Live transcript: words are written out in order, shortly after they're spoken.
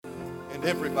And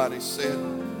everybody said,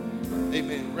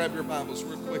 amen. Grab your Bibles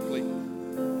real quickly.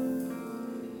 I'm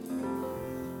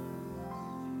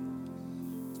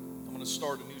going to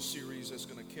start a new series that's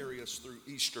going to carry us through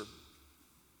Easter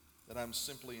that I'm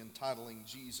simply entitling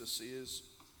Jesus Is.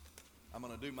 I'm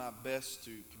going to do my best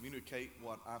to communicate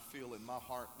what I feel in my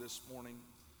heart this morning.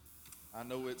 I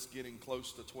know it's getting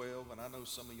close to 12, and I know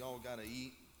some of y'all got to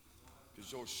eat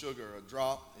because your sugar a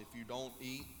drop if you don't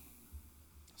eat.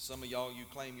 Some of y'all, you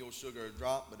claim your sugar a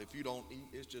drop, but if you don't eat,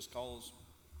 it's just cause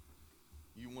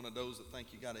you one of those that think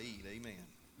you got to eat. Amen.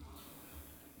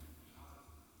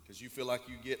 Because you feel like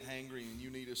you get hangry and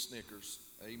you need a Snickers.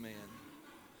 Amen.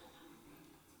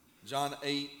 John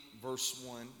 8, verse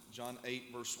 1. John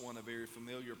 8, verse 1, a very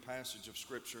familiar passage of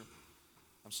Scripture.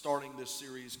 I'm starting this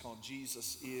series called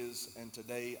Jesus Is, and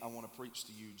today I want to preach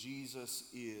to you.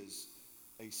 Jesus is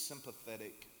a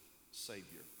sympathetic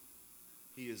Savior.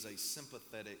 He is a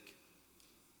sympathetic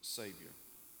Savior.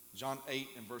 John 8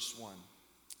 and verse 1.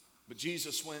 But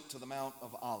Jesus went to the Mount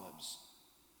of Olives.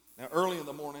 Now early in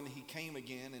the morning he came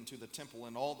again into the temple,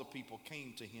 and all the people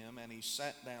came to him, and he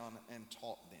sat down and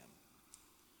taught them.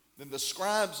 Then the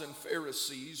scribes and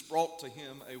Pharisees brought to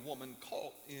him a woman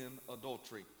caught in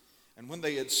adultery. And when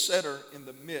they had set her in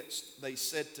the midst, they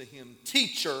said to him,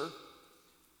 Teacher,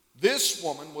 this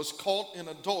woman was caught in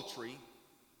adultery.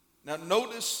 Now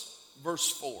notice verse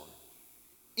 4.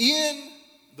 In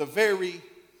the very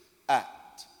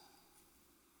act.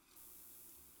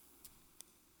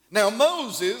 Now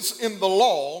Moses in the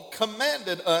law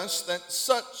commanded us that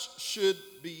such should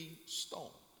be stoned.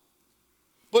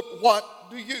 But what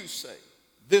do you say?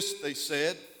 This they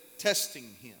said,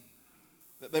 testing him,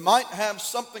 that they might have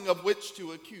something of which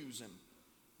to accuse him.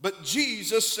 But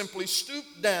Jesus simply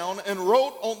stooped down and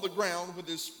wrote on the ground with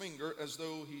his finger as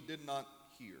though he did not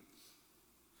hear.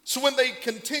 So when they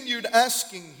continued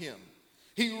asking him,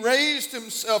 he raised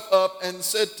himself up and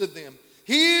said to them,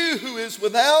 He who is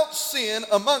without sin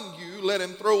among you, let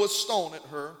him throw a stone at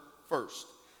her first.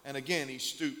 And again he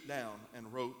stooped down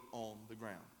and wrote on the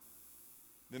ground.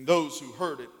 Then those who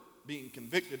heard it, being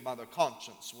convicted by their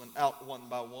conscience, went out one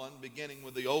by one, beginning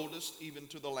with the oldest even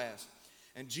to the last.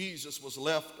 And Jesus was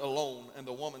left alone, and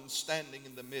the woman standing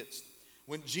in the midst.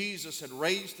 When Jesus had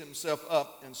raised himself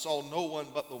up and saw no one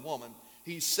but the woman,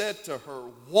 he said to her,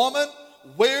 Woman,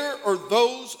 where are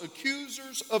those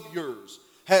accusers of yours?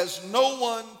 Has no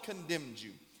one condemned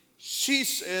you? She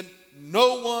said,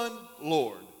 No one,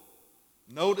 Lord.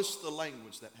 Notice the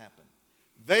language that happened.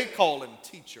 They call him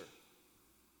teacher.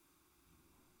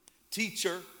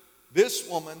 Teacher, this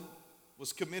woman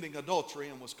was committing adultery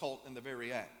and was caught in the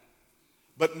very act.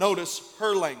 But notice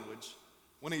her language.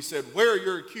 When he said, Where are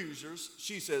your accusers?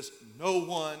 She says, No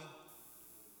one,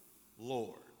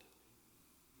 Lord.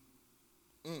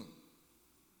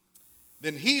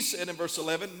 Then he said in verse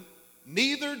 11,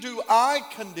 Neither do I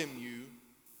condemn you.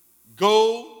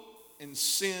 Go and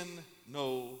sin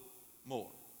no more.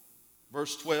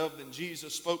 Verse 12, Then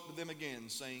Jesus spoke to them again,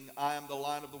 saying, I am the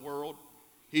light of the world.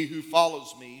 He who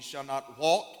follows me shall not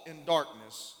walk in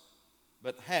darkness,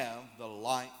 but have the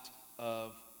light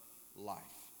of life.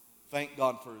 Thank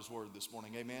God for his word this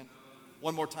morning. Amen.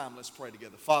 One more time, let's pray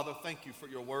together. Father, thank you for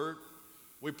your word.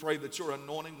 We pray that your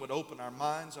anointing would open our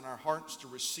minds and our hearts to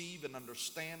receive and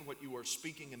understand what you are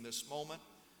speaking in this moment.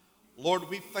 Lord,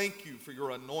 we thank you for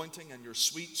your anointing and your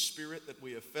sweet spirit that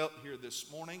we have felt here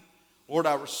this morning. Lord,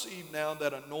 I receive now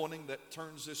that anointing that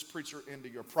turns this preacher into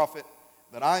your prophet,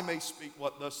 that I may speak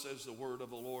what thus says the word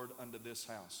of the Lord unto this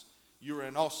house. You are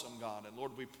an awesome God, and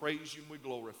Lord, we praise you and we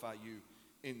glorify you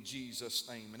in Jesus'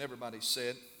 name. And everybody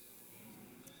said,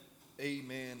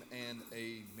 Amen and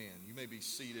amen. You may be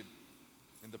seated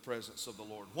in the presence of the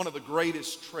Lord. One of the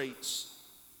greatest traits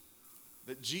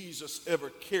that Jesus ever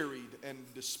carried and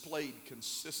displayed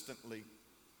consistently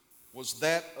was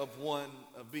that of one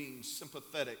of being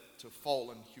sympathetic to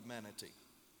fallen humanity.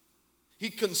 He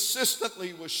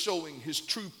consistently was showing his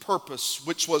true purpose,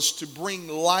 which was to bring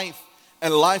life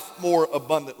and life more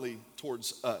abundantly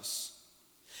towards us.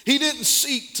 He didn't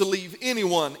seek to leave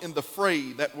anyone in the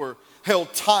fray that were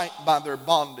held tight by their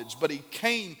bondage, but he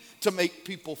came to make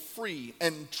people free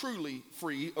and truly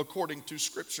free according to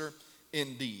Scripture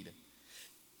indeed.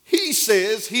 He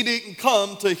says he didn't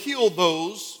come to heal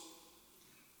those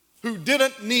who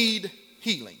didn't need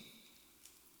healing.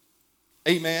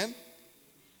 Amen.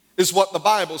 Is what the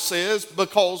Bible says,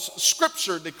 because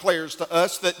Scripture declares to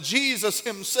us that Jesus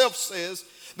himself says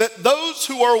that those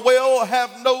who are well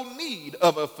have no need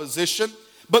of a physician,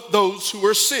 but those who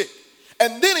are sick.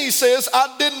 And then he says,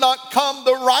 I did not come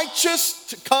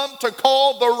to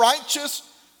call the righteous,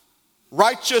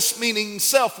 Righteous meaning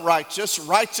self-righteous.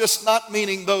 Righteous not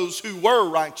meaning those who were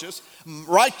righteous.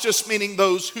 Righteous meaning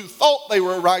those who thought they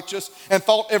were righteous and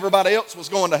thought everybody else was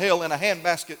going to hell in a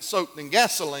handbasket soaked in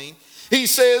gasoline. He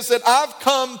says that I've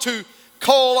come to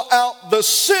call out the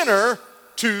sinner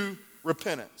to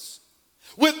repentance.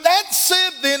 With that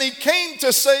said, then, he came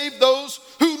to save those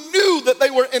who knew that they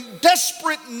were in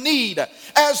desperate need,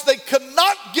 as they could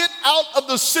not get out of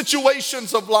the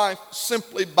situations of life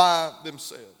simply by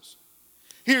themselves.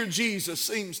 Here Jesus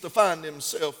seems to find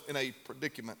himself in a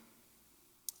predicament.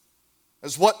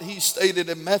 As what he stated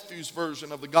in Matthew's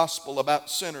version of the gospel about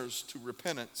sinners to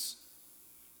repentance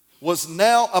was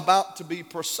now about to be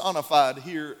personified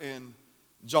here in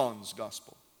John's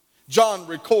gospel. John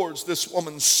records this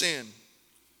woman's sin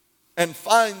and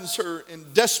finds her in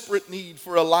desperate need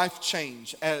for a life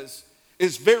change, as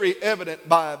is very evident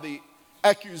by the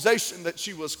accusation that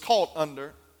she was caught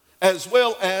under, as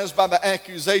well as by the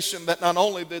accusation that not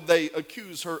only did they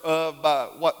accuse her of, by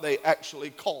what they actually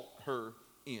caught her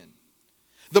in.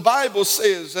 The Bible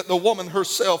says that the woman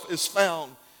herself is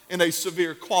found in a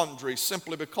severe quandary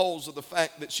simply because of the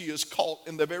fact that she is caught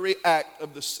in the very act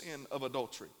of the sin of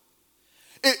adultery.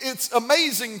 It's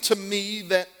amazing to me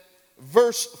that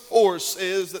verse 4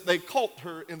 says that they caught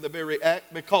her in the very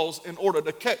act, because in order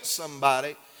to catch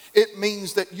somebody, it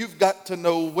means that you've got to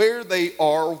know where they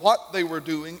are, what they were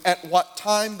doing, at what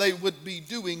time they would be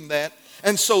doing that.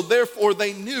 And so therefore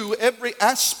they knew every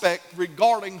aspect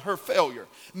regarding her failure,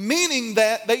 meaning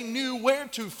that they knew where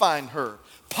to find her.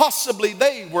 Possibly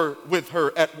they were with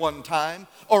her at one time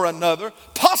or another.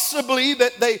 Possibly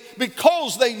that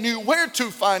because they knew where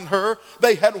to find her,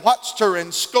 they had watched her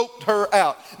and scoped her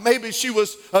out. Maybe she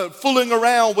was fooling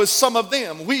around with some of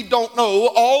them. We don't know.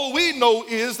 All we know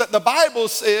is that the Bible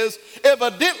says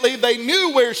evidently they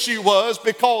knew where she was,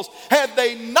 because had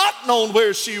they not known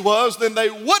where she was, then they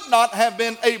would not have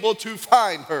been able to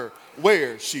find her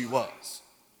where she was.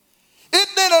 Isn't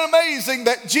it amazing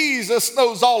that Jesus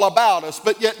knows all about us,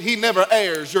 but yet he never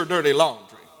airs your dirty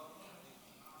laundry?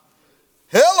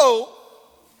 Hello.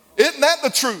 Isn't that the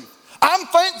truth? I'm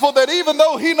thankful that even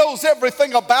though he knows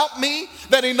everything about me,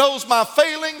 that he knows my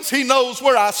failings, he knows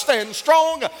where I stand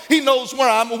strong, he knows where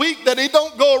I'm weak, that he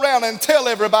don't go around and tell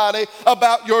everybody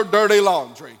about your dirty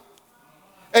laundry.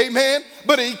 Amen.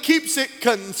 But he keeps it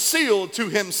concealed to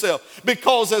himself,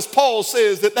 because as Paul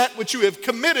says, that which you have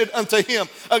committed unto him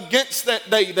against that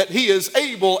day, that he is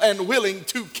able and willing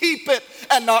to keep it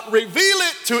and not reveal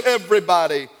it to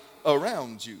everybody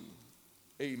around you.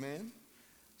 Amen.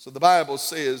 So the Bible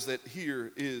says that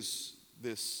here is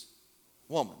this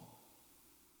woman.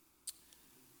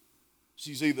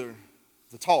 She's either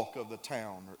the talk of the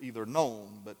town or either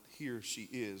known, but here she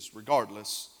is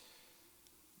regardless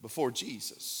before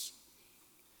Jesus.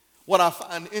 What I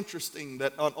find interesting,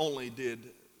 that not only did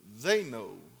they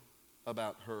know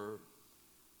about her,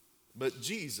 but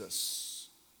Jesus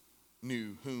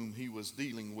knew whom he was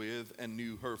dealing with and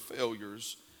knew her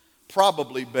failures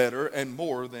probably better and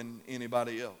more than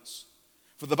anybody else.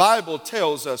 For the Bible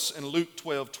tells us in Luke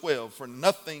 12:12, for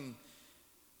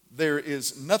there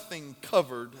is nothing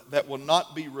covered that will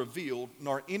not be revealed,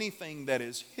 nor anything that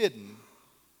is hidden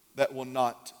that will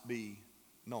not be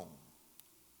known.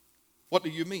 What do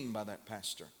you mean by that,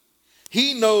 Pastor?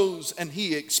 He knows and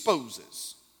he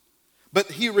exposes,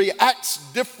 but he reacts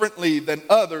differently than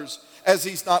others, as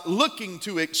he's not looking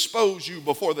to expose you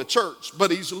before the church, but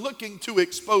he's looking to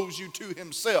expose you to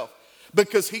himself,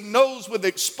 because he knows with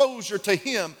exposure to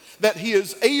him that he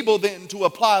is able then to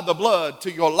apply the blood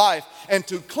to your life and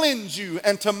to cleanse you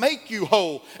and to make you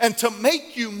whole and to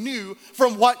make you new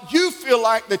from what you feel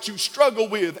like that you struggle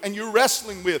with and you're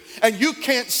wrestling with and you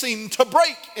can't seem to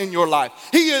break in your life.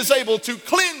 He is able to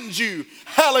cleanse you.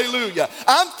 Hallelujah.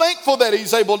 I'm thankful that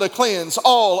he's able to cleanse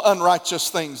all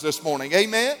unrighteous things this morning.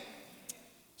 Amen.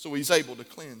 So he's able to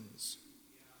cleanse.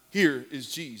 Here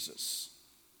is Jesus.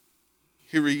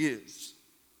 Here he is,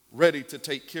 ready to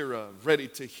take care of, ready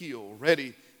to heal,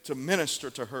 ready to minister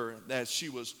to her as she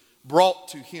was brought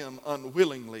to him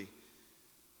unwillingly.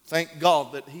 Thank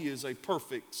God that he is a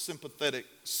perfect, sympathetic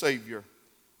Savior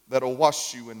that will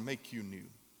wash you and make you new.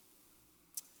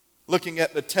 Looking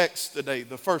at the text today,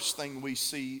 the first thing we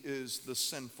see is the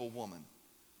sinful woman.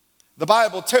 The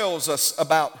Bible tells us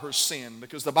about her sin,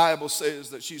 because the Bible says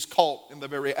that she's caught in the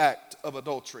very act of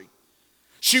adultery.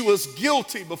 She was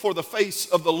guilty before the face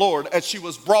of the Lord as she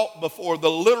was brought before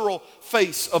the literal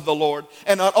face of the Lord.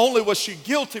 And not only was she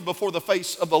guilty before the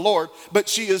face of the Lord, but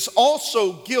she is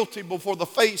also guilty before the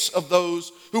face of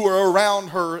those who are around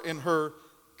her in her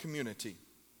community.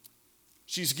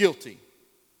 She's guilty.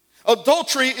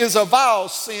 Adultery is a vile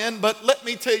sin, but let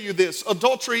me tell you this.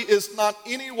 Adultery is not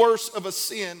any worse of a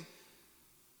sin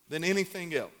than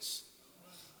anything else.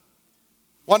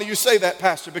 Why do you say that,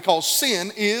 Pastor? Because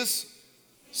sin is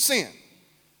sin.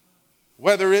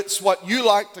 Whether it's what you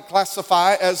like to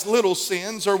classify as little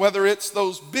sins or whether it's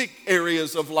those big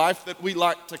areas of life that we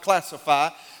like to classify,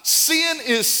 sin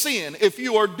is sin. If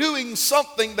you are doing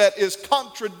something that is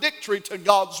contradictory to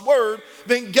God's word,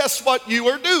 then guess what you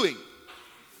are doing?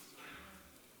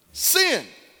 Sin.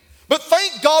 But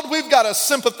thank God we've got a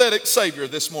sympathetic Savior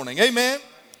this morning. Amen?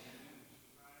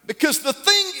 Because the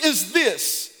thing is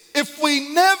this, if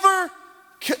we never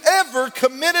ever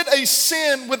committed a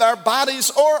sin with our bodies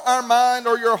or our mind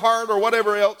or your heart or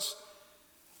whatever else,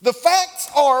 the facts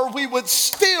are we would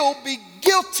still be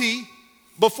guilty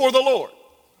before the Lord.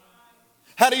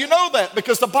 How do you know that?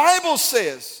 Because the Bible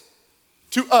says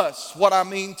to us, what I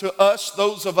mean to us,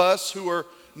 those of us who are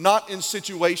not in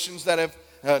situations that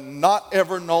have not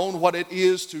ever known what it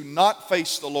is to not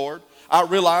face the Lord. I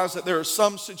realize that there are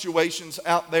some situations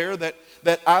out there that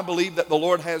I believe that the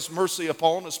Lord has mercy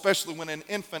upon, especially when an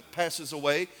infant passes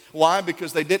away. Why?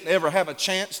 Because they didn't ever have a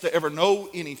chance to ever know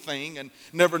anything and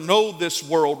never know this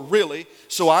world really.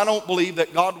 So I don't believe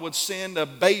that God would send a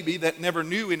baby that never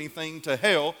knew anything to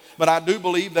hell, but I do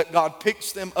believe that God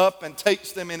picks them up and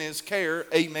takes them in His care.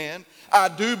 Amen. I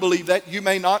do believe that. You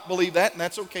may not believe that, and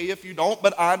that's okay if you don't,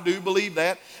 but I do believe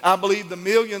that. I believe the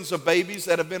millions of babies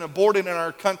that have been aborted in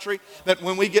our country, that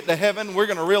when we get to heaven, we're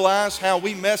going to realize how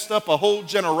we messed up a whole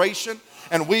generation,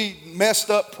 and we messed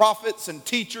up prophets and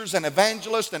teachers and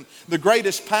evangelists and the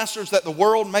greatest pastors that the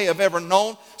world may have ever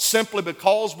known simply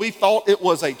because we thought it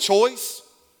was a choice.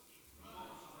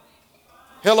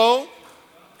 Hello?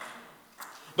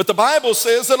 But the Bible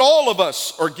says that all of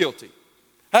us are guilty.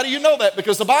 How do you know that?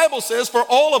 Because the Bible says for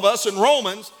all of us in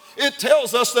Romans, it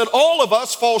tells us that all of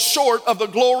us fall short of the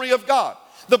glory of God.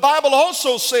 The Bible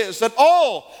also says that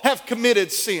all have committed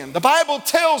sin. The Bible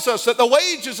tells us that the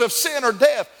wages of sin are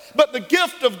death, but the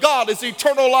gift of God is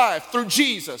eternal life through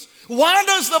Jesus. Why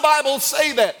does the Bible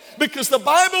say that? Because the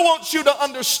Bible wants you to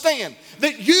understand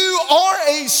that you are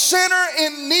a sinner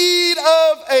in need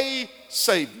of a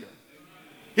Savior.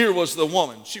 Here was the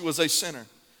woman. She was a sinner.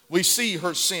 We see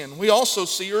her sin. We also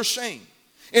see her shame.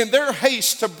 In their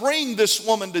haste to bring this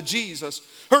woman to Jesus,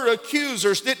 her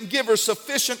accusers didn't give her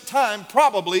sufficient time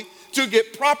probably to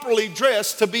get properly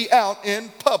dressed to be out in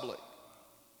public.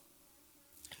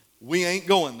 We ain't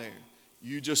going there.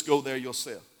 You just go there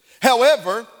yourself.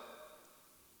 However,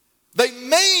 they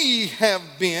may have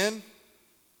been,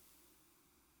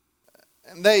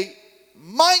 and they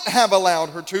might have allowed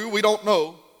her to, we don't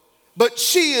know, but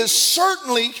she is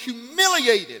certainly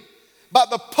humiliated by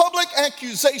the public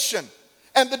accusation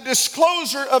and the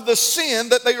disclosure of the sin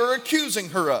that they are accusing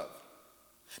her of.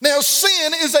 Now,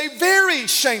 sin is a very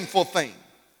shameful thing.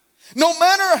 No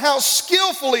matter how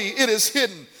skillfully it is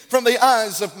hidden from the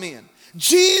eyes of men,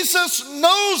 Jesus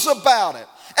knows about it,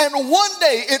 and one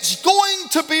day it's going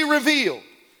to be revealed.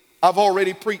 I've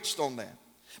already preached on that.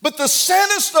 But the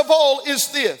saddest of all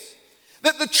is this,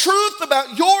 that the truth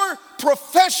about your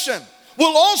profession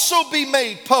will also be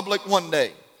made public one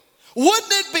day.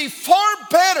 Wouldn't it be far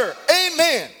better,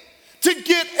 amen, to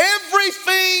get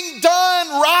everything done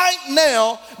right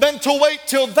now than to wait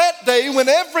till that day when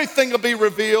everything will be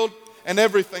revealed and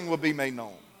everything will be made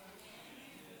known?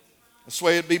 That's the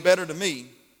way it'd be better to me.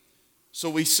 So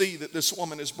we see that this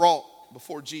woman is brought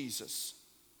before Jesus.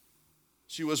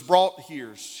 She was brought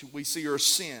here. We see her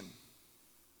sin.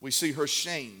 We see her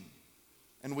shame.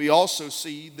 And we also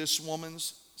see this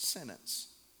woman's sentence.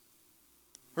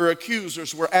 Her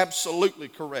accusers were absolutely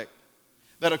correct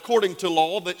that according to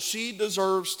law that she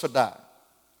deserves to die.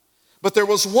 But there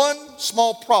was one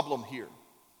small problem here.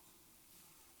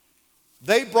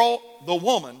 They brought the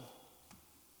woman,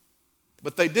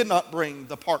 but they did not bring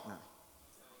the partner.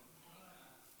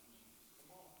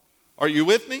 Are you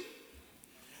with me?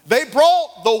 They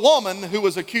brought the woman who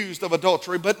was accused of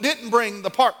adultery, but didn't bring the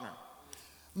partner.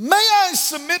 May I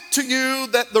submit to you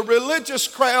that the religious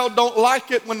crowd don't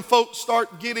like it when folks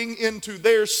start getting into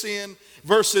their sin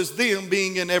versus them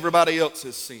being in everybody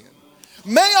else's sin.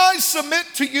 May I submit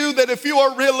to you that if you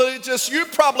are religious, you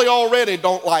probably already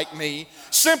don't like me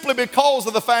simply because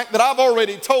of the fact that I've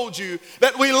already told you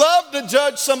that we love to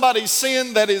judge somebody's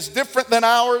sin that is different than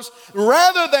ours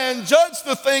rather than judge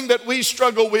the thing that we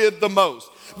struggle with the most.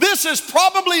 This is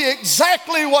probably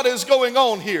exactly what is going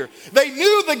on here. They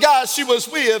knew the guy she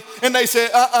was with, and they said,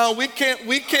 we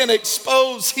can't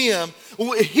expose him.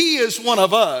 He is one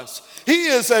of us. He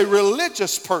is a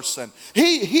religious person.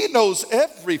 He knows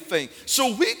everything.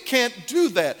 So we can't do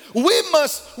that. We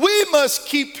must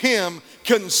keep him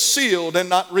concealed and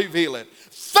not reveal it.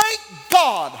 Thank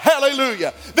God,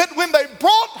 hallelujah, that when they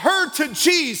brought her to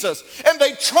Jesus and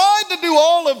they tried to do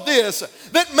all of this,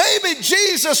 that maybe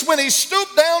Jesus, when he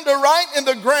stooped down to write in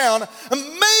the ground,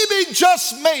 maybe,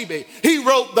 just maybe, he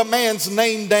wrote the man's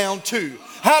name down too.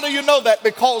 How do you know that?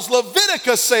 Because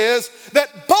Leviticus says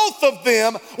that both of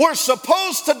them were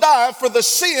supposed to die for the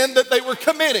sin that they were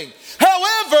committing.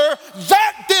 However,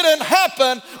 that didn't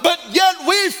happen, but yet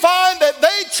we find that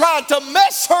they tried to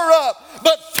mess her up.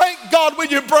 But thank God when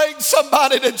you bring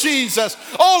somebody to Jesus,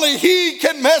 only he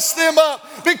can mess them up,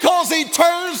 because he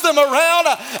turns them around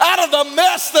out of the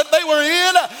mess that they were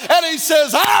in, and he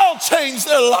says, I'll change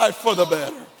their life for the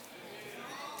better.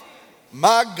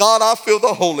 My God, I feel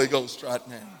the Holy Ghost right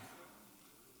now.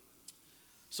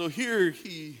 So here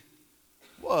he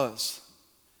was.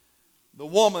 The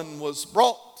woman was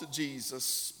brought to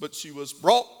Jesus, but she was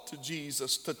brought to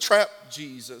Jesus to trap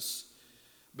Jesus,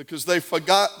 because they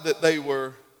forgot that they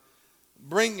were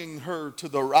bringing her to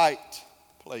the right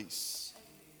place.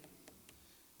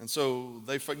 And so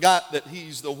they forgot that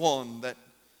he's the one that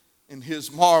in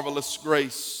his marvelous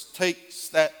grace takes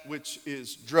that which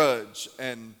is drudge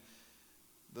and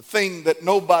the thing that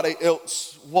nobody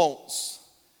else wants,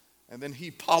 and then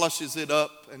he polishes it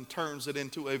up and turns it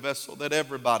into a vessel that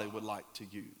everybody would like to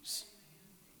use.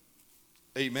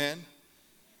 Amen.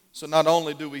 So not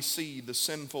only do we see the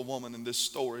sinful woman in this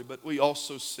story, but we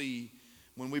also see,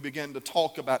 when we begin to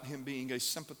talk about him being a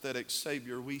sympathetic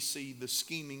Savior, we see the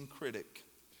scheming critic.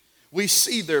 We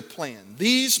see their plan.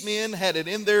 These men had it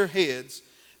in their heads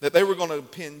that they were going to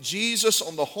pin Jesus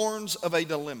on the horns of a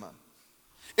dilemma.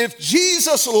 If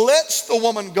Jesus lets the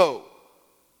woman go,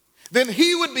 then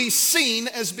he would be seen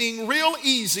as being real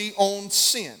easy on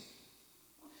sin,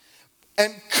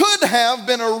 and could have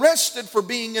been arrested for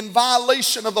being in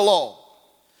violation of the law.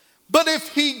 But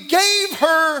if he gave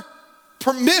her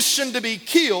permission to be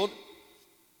killed,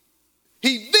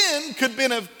 he then could have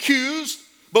been accused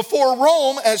before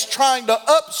Rome as trying to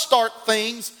upstart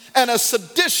things and a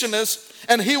seditionist,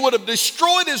 and he would have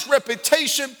destroyed his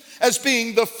reputation as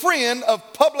being the friend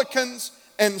of publicans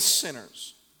and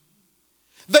sinners.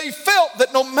 They felt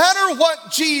that no matter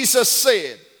what Jesus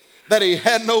said, that he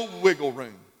had no wiggle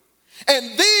room.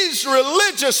 And these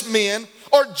religious men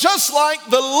are just like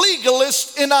the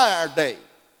legalists in our day.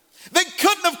 They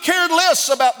couldn't have cared less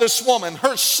about this woman,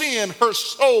 her sin, her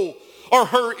soul, or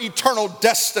her eternal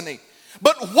destiny.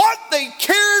 But what they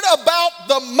cared about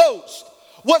the most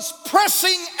was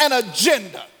pressing an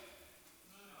agenda.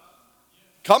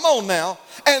 Come on now.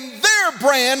 And their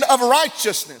brand of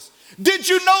righteousness. Did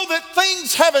you know that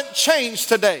things haven't changed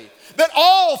today? That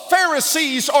all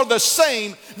Pharisees are the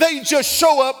same. They just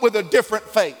show up with a different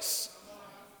face.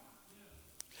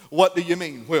 What do you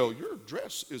mean? Well, your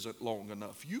dress isn't long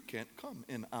enough. You can't come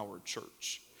in our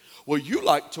church. Well, you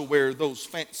like to wear those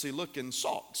fancy looking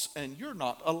socks, and you're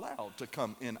not allowed to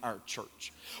come in our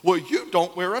church. Well, you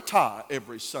don't wear a tie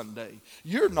every Sunday.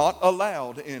 You're not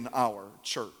allowed in our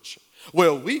church.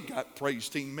 Well, we got praise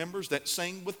team members that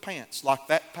sing with pants like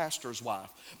that pastor's wife.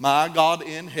 My God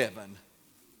in heaven.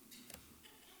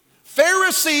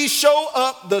 Pharisees show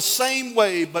up the same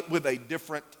way, but with a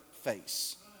different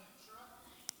face.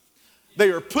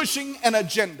 They are pushing an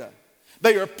agenda.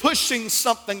 They are pushing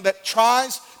something that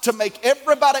tries to make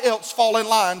everybody else fall in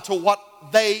line to what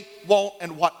they want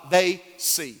and what they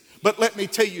see. But let me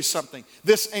tell you something.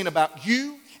 This ain't about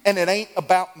you, and it ain't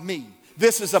about me.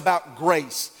 This is about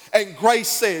grace. And grace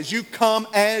says you come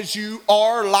as you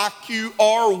are, like you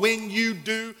are, when you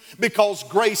do, because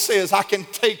grace says I can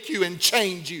take you and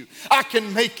change you. I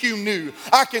can make you new.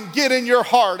 I can get in your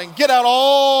heart and get out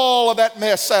all of that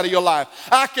mess out of your life.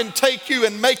 I can take you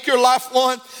and make your life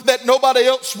one that nobody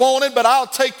else wanted, but I'll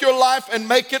take your life and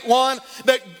make it one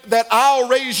that I'll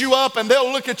raise you up, and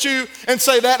they'll look at you and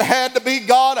say that had to be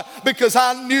God, because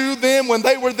I knew them when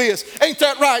they were this. Ain't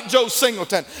that right, Joe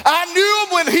Singleton? I knew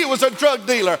him when he was a drug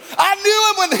dealer. I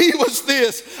knew him when he was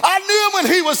this. I knew him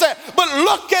when he was that. But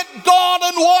look at God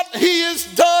and what he has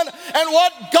done and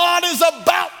what God is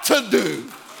about to do.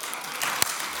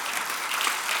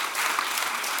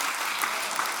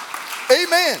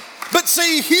 Amen. But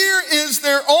see, here is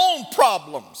their own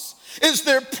problems. is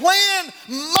their plan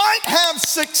might have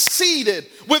succeeded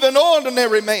with an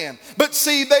ordinary man. But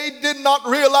see, they did not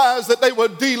realize that they were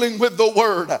dealing with the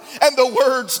Word. And the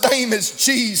Word's name is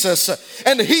Jesus.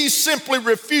 And he simply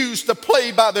refused to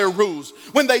play by their rules.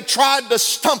 When they tried to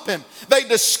stump him, they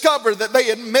discovered that they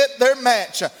had met their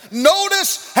match.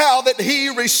 Notice how that he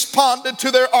responded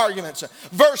to their arguments.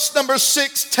 Verse number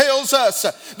 6 tells us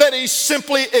that he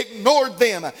simply ignored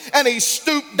them, and he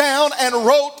stooped down and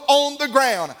wrote on the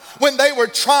ground. When they were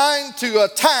trying to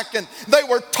attack and they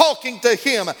were talking to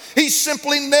him, he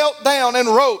simply knelt down and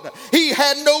wrote. He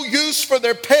had no use for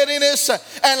their pettiness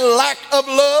and lack of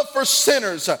love for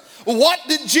sinners. What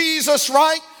did Jesus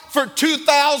write? For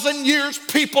 2,000 years,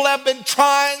 people have been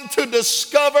trying to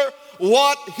discover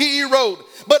what he wrote.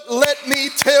 But let me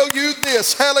tell you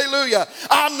this, hallelujah.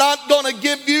 I'm not going to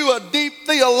give you a deep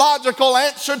theological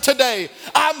answer today.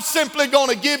 I'm simply going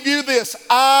to give you this.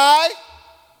 I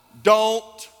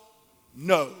don't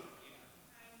know.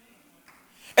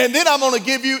 And then I'm going to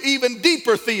give you even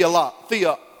deeper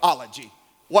theology.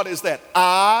 What is that?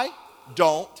 I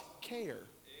don't care.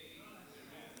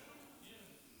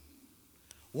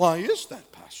 Why is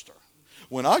that, Pastor?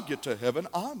 When I get to heaven,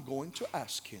 I'm going to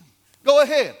ask him. Go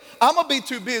ahead. I'm going to be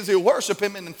too busy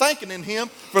worshiping him and thanking him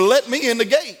for letting me in the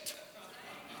gate.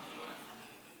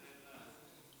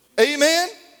 Amen?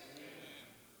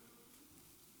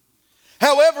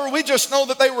 However, we just know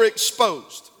that they were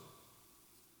exposed.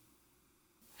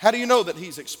 How do you know that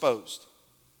he's exposed?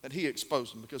 That he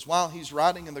exposed them? Because while he's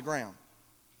writing in the ground,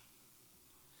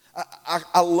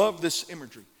 I love this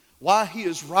imagery. While he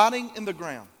is writing in the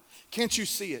ground, can't you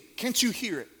see it? Can't you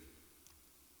hear it?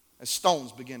 As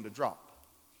stones begin to drop.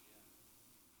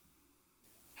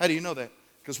 How do you know that?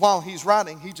 Because while he's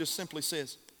writing, he just simply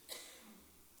says,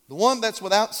 the one that's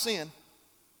without sin,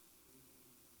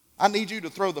 I need you to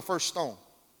throw the first stone.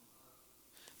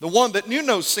 The one that knew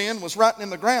no sin was writing in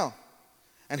the ground,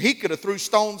 and he could have threw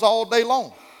stones all day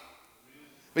long.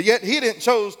 But yet he didn't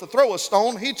choose to throw a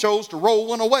stone, he chose to roll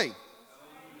one away.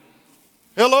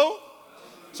 Hello?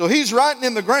 So he's writing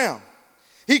in the ground.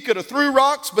 He could have threw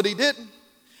rocks, but he didn't.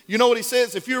 You know what he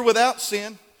says? If you're without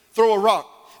sin, throw a rock.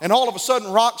 And all of a sudden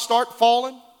rocks start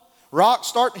falling. Rocks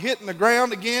start hitting the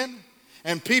ground again.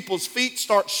 And people's feet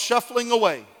start shuffling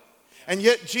away. And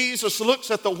yet Jesus looks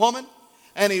at the woman,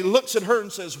 and he looks at her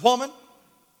and says, woman,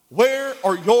 where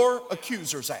are your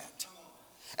accusers at?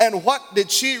 And what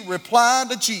did she reply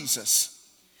to Jesus?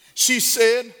 She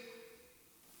said,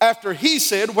 after he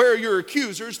said, where are your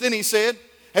accusers? Then he said,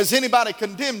 has anybody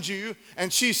condemned you?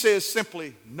 And she says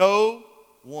simply, no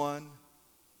one,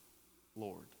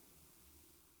 Lord.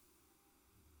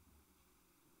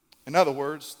 In other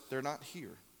words, they're not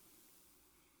here.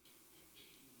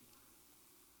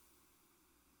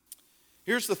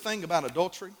 Here's the thing about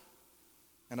adultery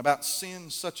and about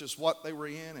sins such as what they were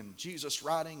in, and Jesus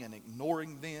writing and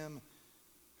ignoring them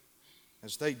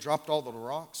as they dropped all the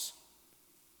rocks.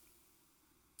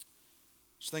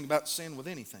 Just think about sin with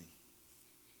anything.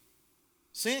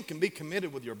 Sin can be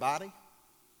committed with your body,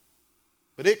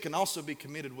 but it can also be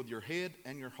committed with your head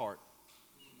and your heart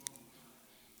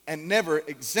and never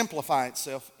exemplify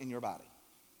itself in your body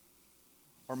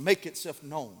or make itself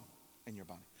known in your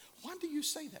body. Why do you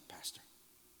say that, Pastor?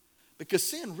 Because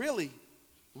sin really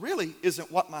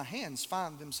isn't what my hands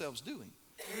find themselves doing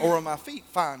or my feet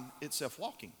find itself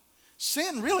walking.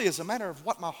 Sin really is a matter of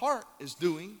what my heart is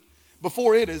doing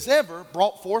before it is ever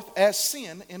brought forth as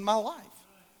sin in my life.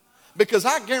 Because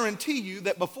I guarantee you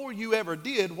that before you ever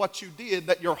did what you did,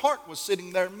 that your heart was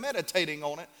sitting there meditating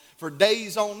on it for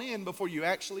days on end before you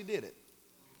actually did it.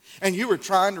 And you were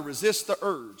trying to resist the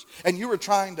urge, and you were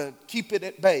trying to keep it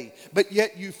at bay, but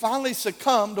yet you finally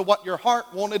succumbed to what your heart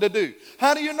wanted to do.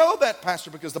 How do you know that,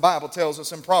 Pastor? Because the Bible tells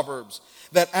us in Proverbs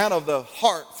that out of the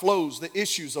heart flows the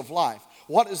issues of life.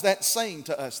 What is that saying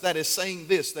to us? That is saying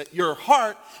this, that your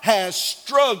heart has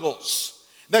struggles,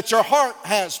 that your heart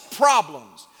has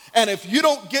problems. And if you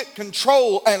don't get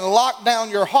control and lock down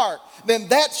your heart, then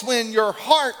that's when your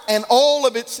heart and all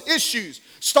of its issues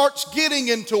starts getting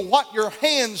into what your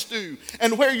hands do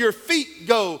and where your feet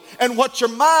go and what your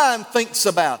mind thinks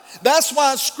about. That's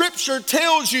why Scripture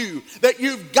tells you that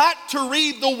you've got to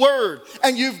read the Word,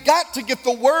 and you've got to get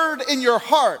the Word in your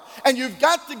heart, and you've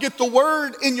got to get the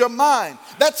Word in your mind.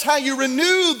 That's how you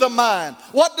renew the mind.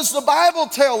 What does the Bible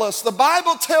tell us? The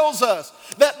Bible tells us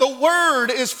that the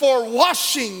Word is for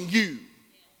washing you.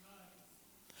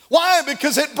 Why?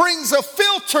 Because it brings a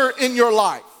filter in your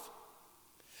life.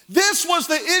 This was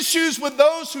the issues with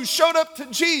those who showed up to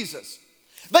Jesus.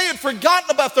 They had forgotten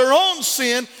about their own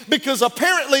sin because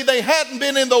apparently they hadn't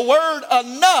been in the Word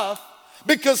enough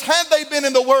Because had they been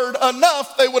in the Word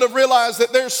enough, they would have realized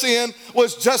that their sin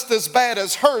was just as bad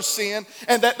as her sin,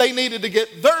 and that they needed to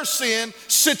get their sin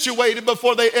situated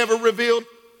before they ever revealed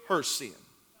her sin.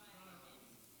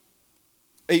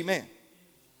 Amen.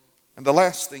 And the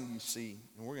last thing you see,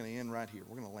 and we're going to end right here.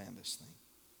 We're going to land this thing.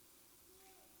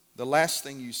 The last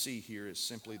thing you see here is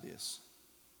simply this.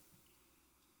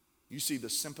 You see the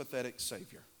sympathetic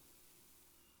Savior.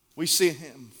 We see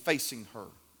him facing her.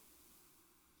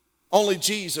 Only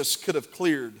Jesus could have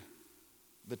cleared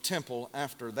the temple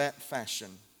after that fashion.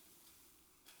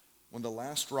 When the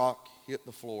last rock hit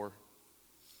the floor,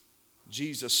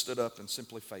 Jesus stood up and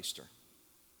simply faced her.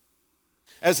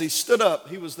 As he stood up,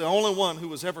 he was the only one who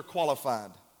was ever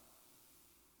qualified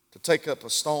to take up a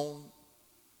stone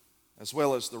as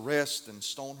well as the rest and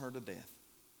stone her to death.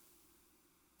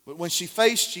 But when she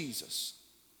faced Jesus,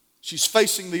 she's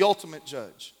facing the ultimate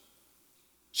judge.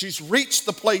 She's reached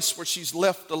the place where she's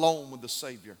left alone with the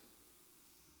Savior.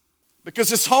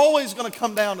 Because it's always going to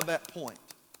come down to that point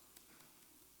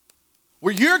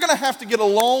where you're going to have to get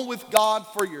alone with God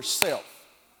for yourself.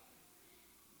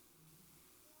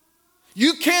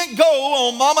 You can't go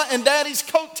on mama and daddy's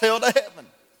coattail to heaven.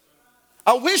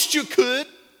 I wished you could,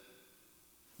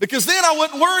 because then I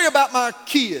wouldn't worry about my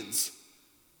kids.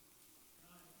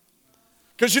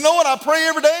 Because you know what I pray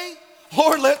every day?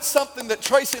 Lord, let something that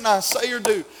Tracy and I say or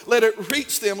do, let it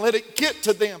reach them, let it get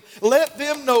to them. Let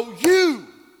them know you.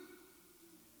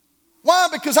 Why?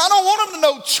 Because I don't want them to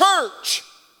know church.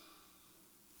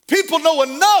 People know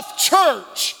enough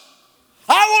church.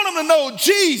 I want them to know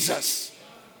Jesus,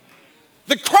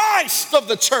 the Christ of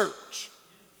the church.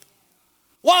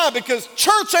 Why? Because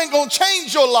church ain't going to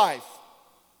change your life.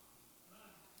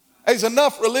 There's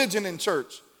enough religion in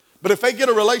church. But if they get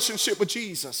a relationship with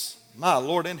Jesus, my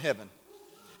Lord in heaven,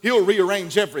 he'll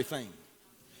rearrange everything.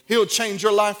 He'll change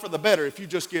your life for the better if you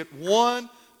just get one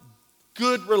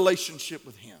good relationship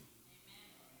with him.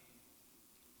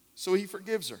 So he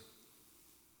forgives her.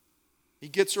 He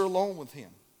gets her alone with him.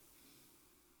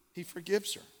 He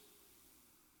forgives her.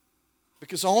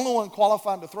 Because the only one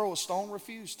qualified to throw a stone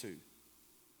refused to.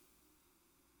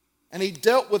 And he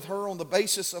dealt with her on the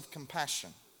basis of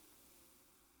compassion.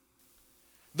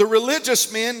 The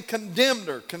religious men condemned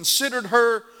her, considered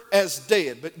her as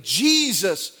dead. But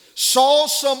Jesus saw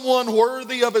someone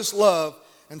worthy of his love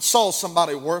and saw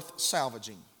somebody worth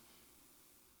salvaging.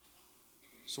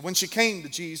 So when she came to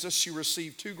Jesus, she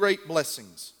received two great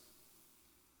blessings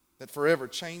that forever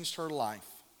changed her life.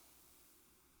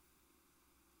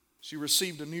 She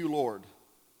received a new Lord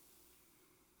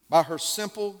by her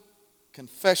simple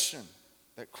confession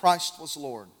that Christ was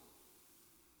Lord.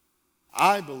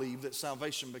 I believe that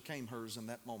salvation became hers in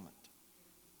that moment.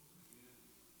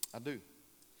 I do.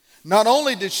 Not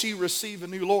only did she receive a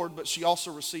new Lord, but she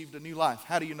also received a new life.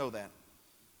 How do you know that?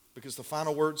 Because the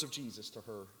final words of Jesus to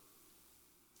her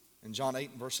in John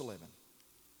 8 and verse 11.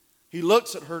 He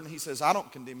looks at her and he says, I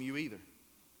don't condemn you either.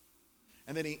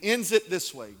 And then he ends it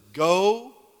this way.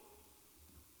 Go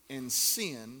and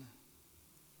sin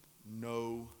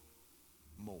no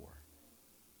more.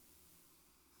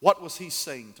 What was he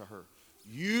saying to her?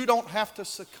 You don't have to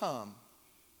succumb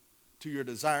to your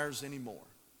desires anymore.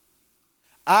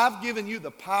 I've given you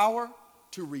the power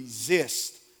to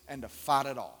resist and to fight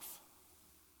it off.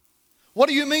 What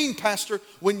do you mean, Pastor?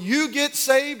 When you get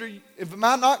saved, am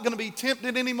I not going to be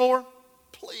tempted anymore?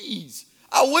 Please.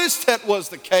 I wish that was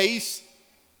the case.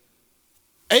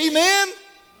 Amen?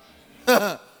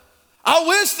 I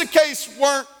wish the case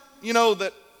weren't,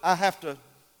 that I have to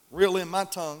reel in my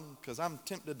tongue because I'm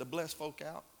tempted to bless folk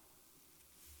out.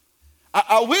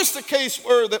 I wish the case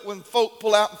were that when folk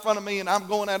pull out in front of me and I'm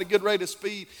going at a good rate of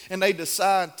speed and they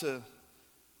decide to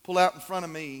pull out in front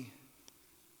of me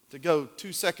to go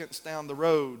 2 seconds down the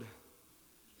road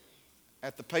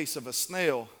at the pace of a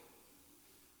snail,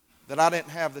 that I didn't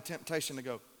have the temptation to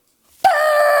go,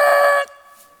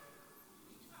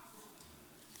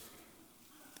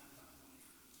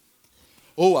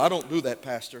 oh, I don't do that,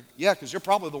 Pastor. Yeah, because you're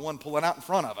probably the one pulling out in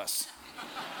front of us.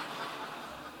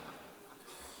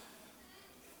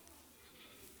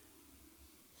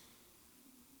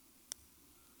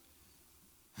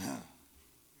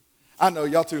 I know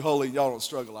y'all too holy, y'all don't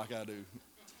struggle like I do.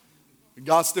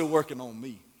 God's still working on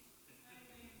me.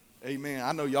 Amen.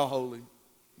 I know y'all holy.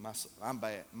 I'm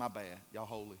bad. My bad. Y'all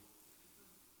holy.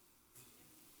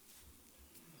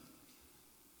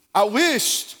 I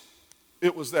wished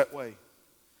it was that way,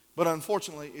 but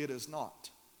unfortunately it is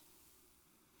not.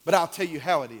 But I'll tell you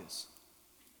how it is.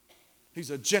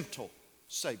 He's a gentle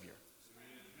Savior.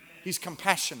 He's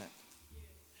compassionate.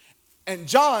 And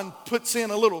John puts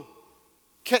in a little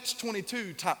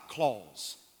catch-22 type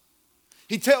clause.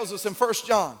 He tells us in 1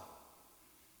 John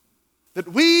that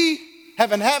we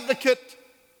have an advocate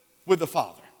with the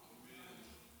Father.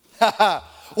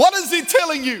 What is he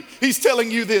telling you? He's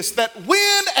telling you this, that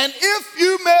when and if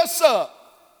you mess up,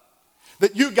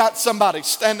 that you got somebody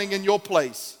standing in your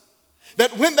place.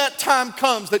 That when that time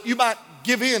comes that you might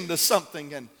give in to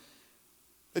something, and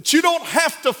that you don't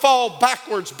have to fall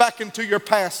backwards back into your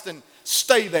past and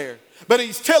stay there. But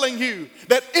he's telling you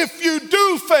that if you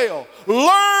do fail,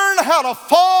 learn how to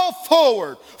fall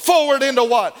forward. Forward into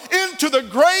what? Into the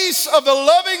grace of the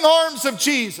loving arms of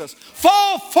Jesus.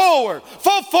 Fall forward.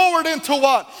 Fall forward into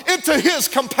what? Into his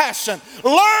compassion.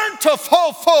 Learn to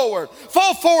fall forward.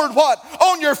 Fall forward what?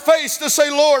 On your face to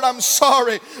say, Lord, I'm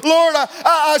sorry. Lord,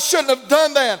 I shouldn't have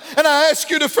done that. And I ask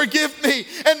you to forgive me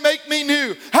and make me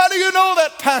new. How do you know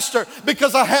that, Pastor?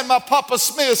 Because I had my Papa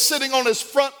Smith sitting on his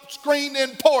front screen in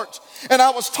porch. And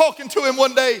I was talking to him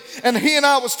one day, and he and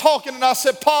I was talking, and I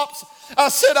said, Pops, I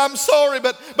said, I'm sorry,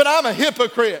 but I'm a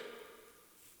hypocrite.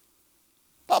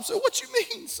 Pop said, what you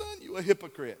mean, son? You a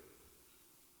hypocrite?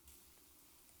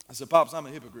 I said, Pops, I'm a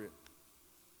hypocrite.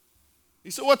 He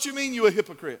said, what you mean you a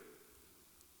hypocrite?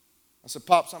 I said,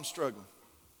 Pops, I'm struggling.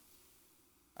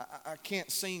 I can't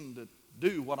seem to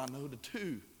do what I know to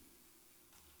do.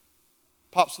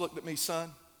 Pops looked at me,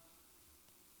 son.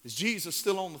 Is Jesus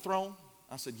still on the throne?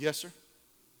 I said, yes, sir.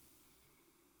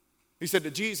 He said,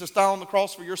 did Jesus die on the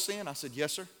cross for your sin? I said,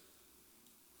 yes, sir.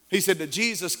 He said, did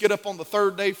Jesus get up on the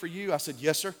third day for you? I said,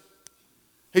 yes, sir.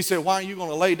 He said, why are you going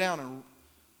to lay down and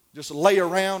just lay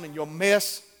around in your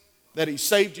mess that he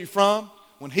saved you from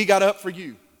when he got up for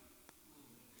you?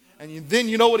 And then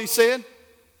you know what he said?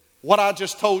 What I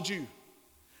just told you.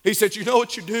 He said, you know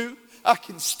what you do? I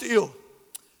can still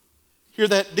hear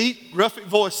that deep, gruffy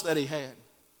voice that he had.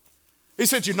 He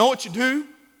said, you know what you do?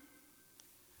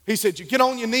 He said, you get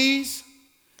on your knees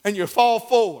and you fall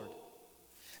forward.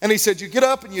 And he said, you get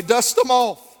up and you dust them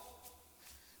off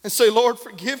and say, Lord,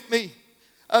 forgive me.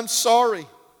 I'm sorry.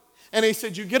 And he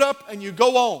said, you get up and you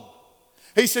go on.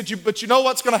 He said, but you know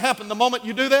what's going to happen the moment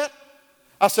you do that?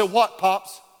 I said, what,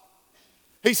 Pops?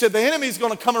 He said, the enemy's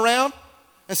going to come around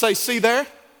and say, see there,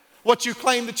 what you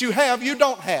claim that you have, you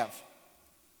don't have.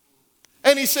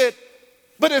 And he said,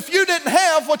 but if you didn't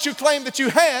have what you claimed that you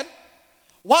had,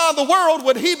 why in the world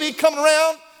would he be coming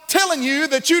around telling you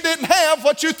that you didn't have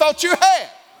what you thought you had?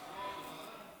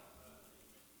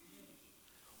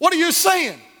 What are you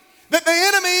saying? That the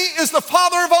enemy is the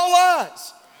father of all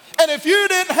lies. And if you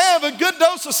didn't have a good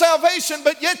dose of salvation,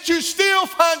 but yet you still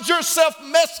find yourself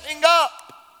messing up,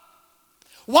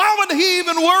 why would he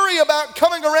even worry about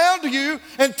coming around to you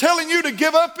and telling you to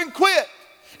give up and quit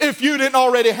if you didn't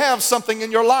already have something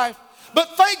in your life? But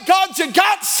thank God you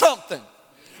got something.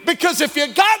 Because if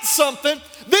you got something,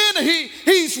 then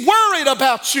he's worried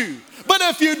about you. But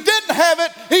if you didn't have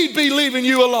it, he'd be leaving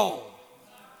you alone.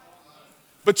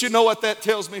 But you know what that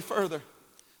tells me further?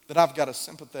 That I've got a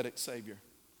sympathetic Savior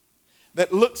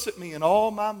that looks at me in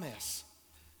all my mess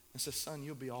and says, son,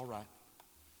 you'll be all right.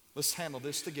 Let's handle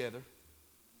this together.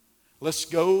 Let's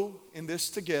go in this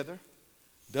together.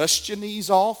 Dust your knees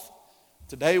off.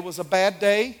 Today was a bad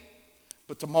day,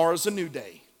 but tomorrow's a new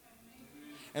day.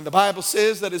 And the Bible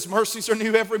says that his mercies are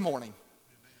new every morning.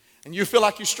 And you feel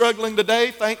like you're struggling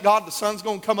today, thank God the sun's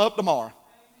going to come up tomorrow.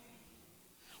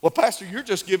 Well, Pastor, you're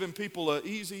just giving people an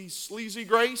easy, sleazy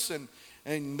grace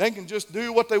and they can just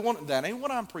do what they want. That ain't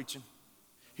what I'm preaching.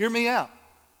 Hear me out.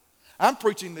 I'm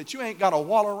preaching that you ain't got to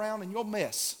wallow around in your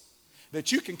mess.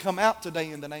 That you can come out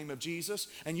today in the name of Jesus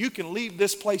and you can leave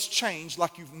this place changed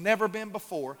like you've never been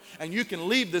before. And you can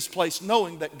leave this place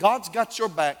knowing that God's got your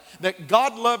back, that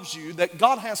God loves you, that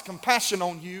God has compassion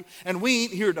on you, and we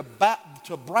ain't here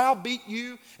to browbeat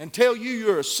you and tell you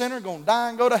you're a sinner going to die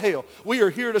and go to hell. We are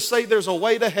here to say there's a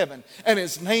way to heaven, and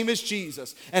his name is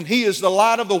Jesus, and he is the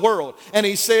light of the world. And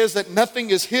he says that nothing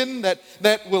is hidden that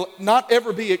will not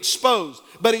ever be exposed.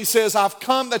 But he says, I've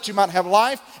come that you might have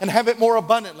life and have it more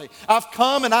abundantly. I've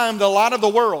come and I am the light of the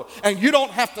world. And you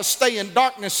don't have to stay in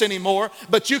darkness anymore,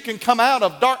 but you can come out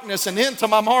of darkness and into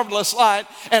my marvelous light.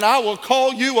 And I will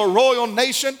call you a royal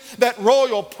nation, that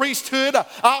royal priesthood.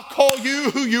 I'll call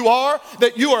you who you are,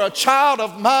 that you are a child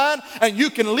of mine. And you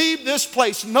can leave this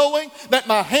place knowing that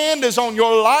my hand is on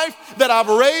your life, that I've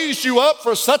raised you up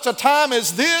for such a time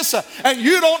as this. And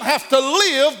you don't have to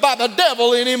live by the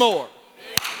devil anymore.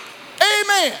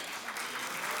 Amen.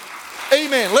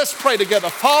 Amen. Let's pray together.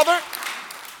 Father,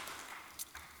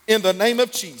 in the name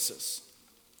of Jesus,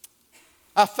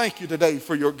 I thank you today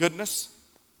for your goodness.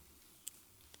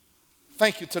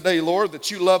 Thank you today, Lord, that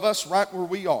you love us right where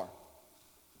we are.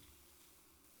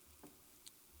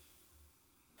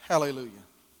 Hallelujah.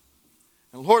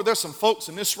 And Lord, there's some folks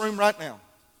in this room right now,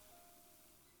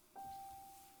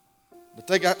 but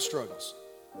they got struggles.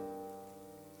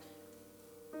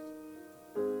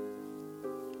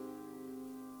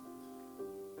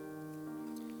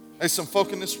 There's some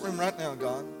folk in this room right now,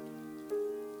 God,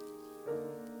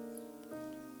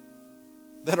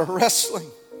 that are wrestling,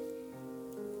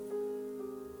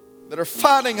 that are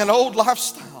fighting an old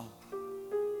lifestyle,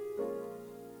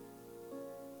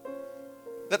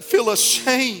 that feel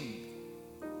ashamed.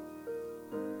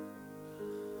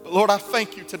 But Lord, I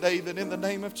thank you today that in the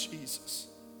name of Jesus,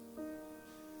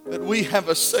 that we have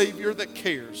a Savior that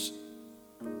cares,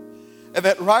 and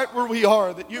that right where we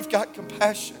are, that you've got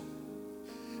compassion.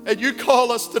 And you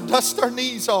call us to dust our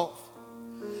knees off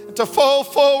and to fall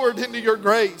forward into your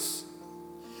grace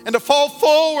and to fall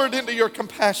forward into your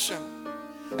compassion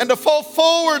and to fall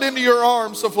forward into your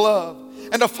arms of love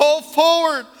and to fall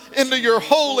forward into your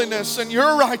holiness and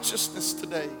your righteousness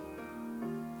today.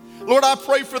 Lord, I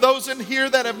pray for those in here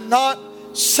that have not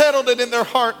settled it in their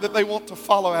heart that they want to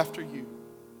follow after you.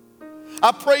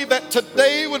 I pray that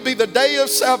today would be the day of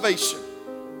salvation.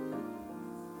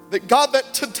 That God,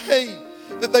 that today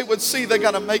that they would see they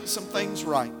got to make some things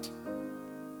right.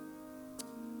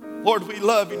 Lord, we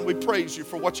love you and we praise you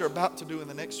for what you're about to do in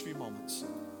the next few moments.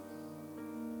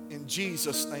 In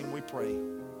Jesus' name we pray.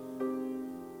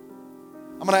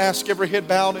 I'm going to ask every head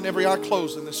bowed and every eye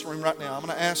closed in this room right now. I'm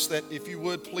going to ask that if you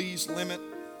would please limit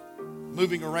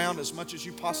moving around as much as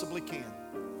you possibly can.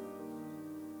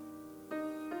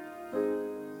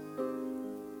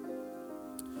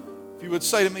 If you would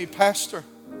say to me, Pastor,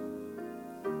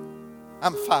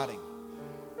 I'm fighting.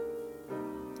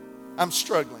 I'm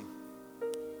struggling.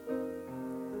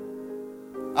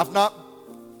 I've not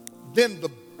been the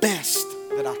best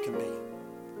that I can be.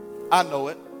 I know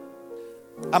it.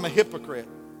 I'm a hypocrite.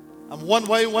 I'm one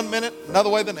way one minute,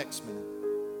 another way the next minute.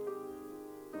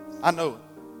 I know it.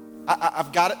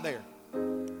 I've got it there.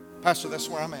 Pastor, that's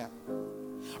where I'm at.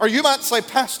 Or you might say,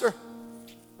 Pastor,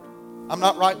 I'm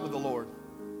not right with the Lord.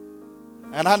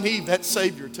 And I need that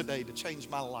Savior today to change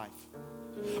my life.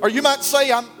 Or you might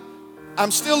say,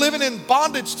 I'm still living in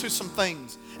bondage to some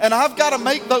things, and I've got to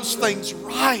make those things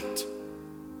right.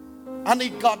 I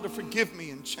need God to forgive me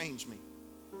and change me.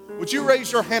 Would you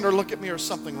raise your hand or look at me or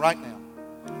something right now?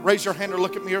 Raise your hand or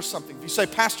look at me or something. If you say,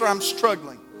 Pastor, I'm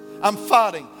struggling, I'm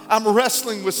fighting, I'm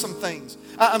wrestling with some things.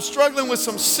 I'm struggling with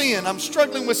some sin. I'm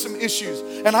struggling with some issues.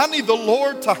 And I need the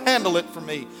Lord to handle it for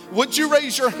me. Would you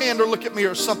raise your hand or look at me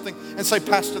or something and say,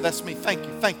 Pastor, that's me. Thank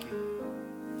you, thank you.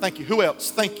 Thank you. Who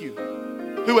else? Thank you.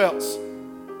 Who else?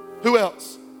 Who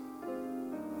else?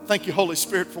 Thank you, Holy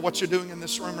Spirit, for what you're doing in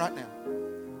this room right now.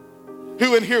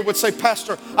 Who in here would say,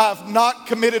 Pastor, I have not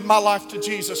committed my life to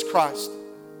Jesus Christ.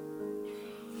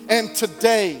 And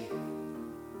today,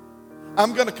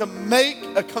 I'm going to make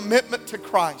a commitment to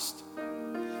Christ.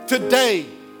 Today,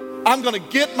 I'm going to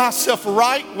get myself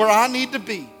right where I need to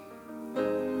be.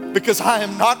 Because I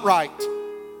am not right.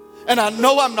 And I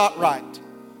know I'm not right.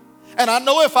 And I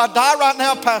know if I die right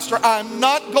now, Pastor, I'm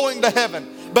not going to heaven.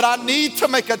 But I need to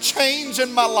make a change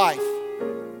in my life.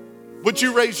 Would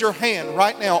you raise your hand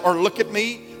right now or look at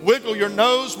me, wiggle your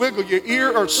nose, wiggle your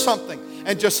ear or something,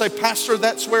 and just say, Pastor,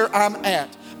 that's where I'm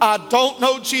at. I don't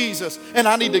know Jesus, and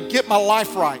I need to get my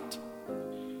life right.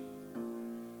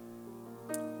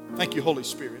 Thank you, Holy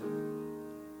Spirit.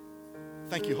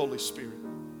 Thank you, Holy Spirit.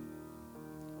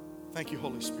 Thank you,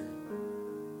 Holy Spirit.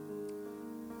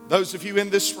 Those of you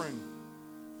in this room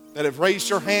that have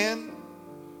raised your hand,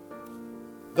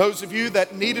 those of you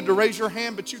that needed to raise your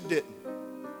hand but you didn't,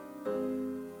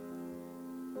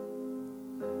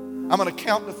 I'm going to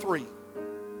count to 3.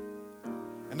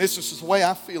 And this is the way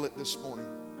I feel it this morning.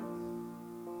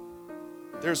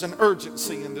 There's an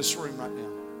urgency in this room right now.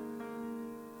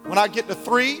 When I get to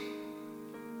 3,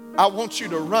 I want you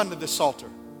to run to this altar.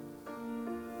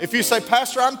 If you say,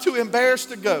 Pastor, I'm too embarrassed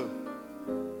to go,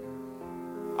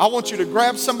 I want you to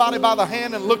grab somebody by the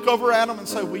hand and look over at them and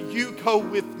say, will you go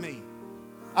with me?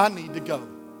 I need to go.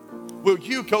 Will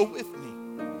you go with me?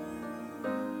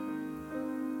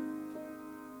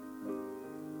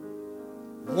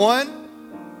 One,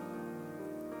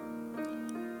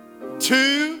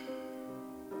 2,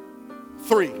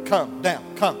 3. Come down.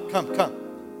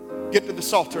 Come. Get to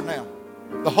this altar now.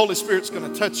 The Holy Spirit's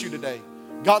going to touch you today.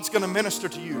 God's going to minister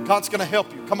to you. God's going to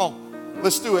help you. Come on.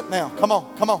 Let's do it now. Come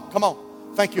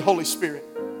on. Thank you, Holy Spirit.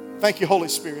 Thank you, Holy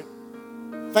Spirit.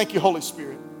 Thank you, Holy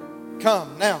Spirit.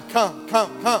 Come now. Come.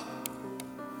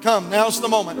 Come. Now's the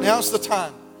moment. Now's the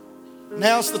time.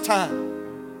 Now's the time.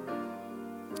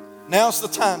 Now's the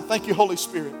time. Thank you, Holy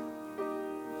Spirit.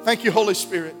 Thank you, Holy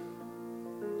Spirit.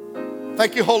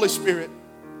 Thank you, Holy Spirit.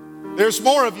 There's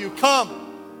more of you.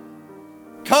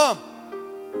 Come. Come.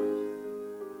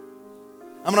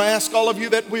 I'm going to ask all of you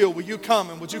that will you come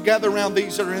and would you gather around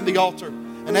these that are in the altar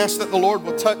and ask that the Lord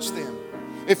will touch them.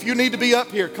 If you need to be up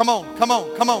here, come on, come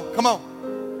on, come on, come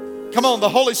on. Come on, the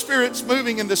Holy Spirit's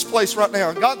moving in this place right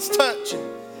now. God's touching.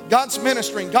 God's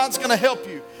ministering. God's going to help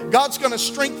you. God's going to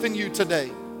strengthen you today.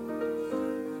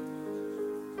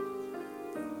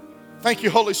 Thank you,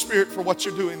 Holy Spirit, for what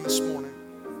you're doing this morning.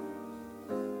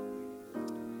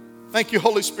 Thank you,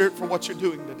 Holy Spirit, for what you're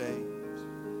doing today.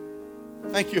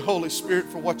 Thank you, Holy Spirit,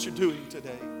 for what you're doing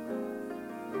today.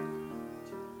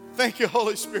 Thank you,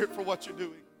 Holy Spirit, for what you're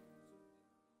doing.